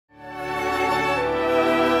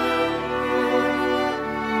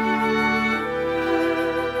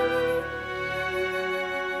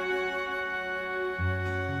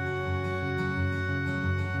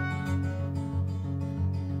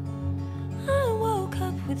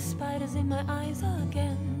with spiders in my eyes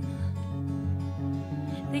again.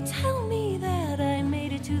 They tell me that I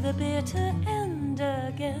made it to the bitter end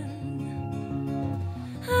again.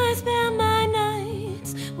 I spend my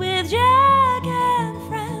nights with Jack and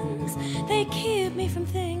friends. They keep me from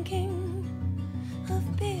thinking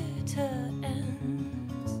of bitter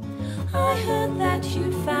ends. I heard that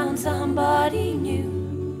you'd found somebody new.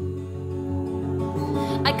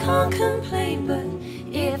 I can't complain, but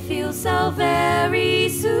it feels so very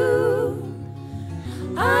soon.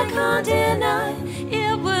 I can't deny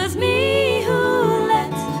it was me who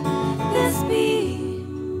let this be.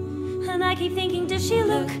 And I keep thinking, does she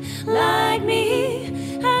look like me?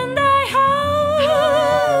 And I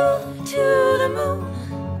howl to the moon.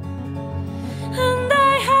 And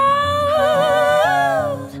I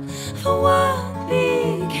howled for what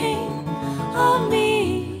became of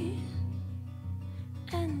me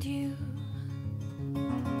and you.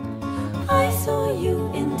 I saw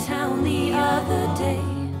you in town the other day.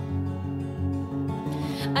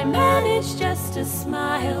 I managed just to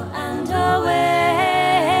smile and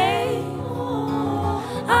away.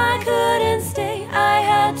 I couldn't stay, I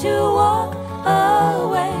had to walk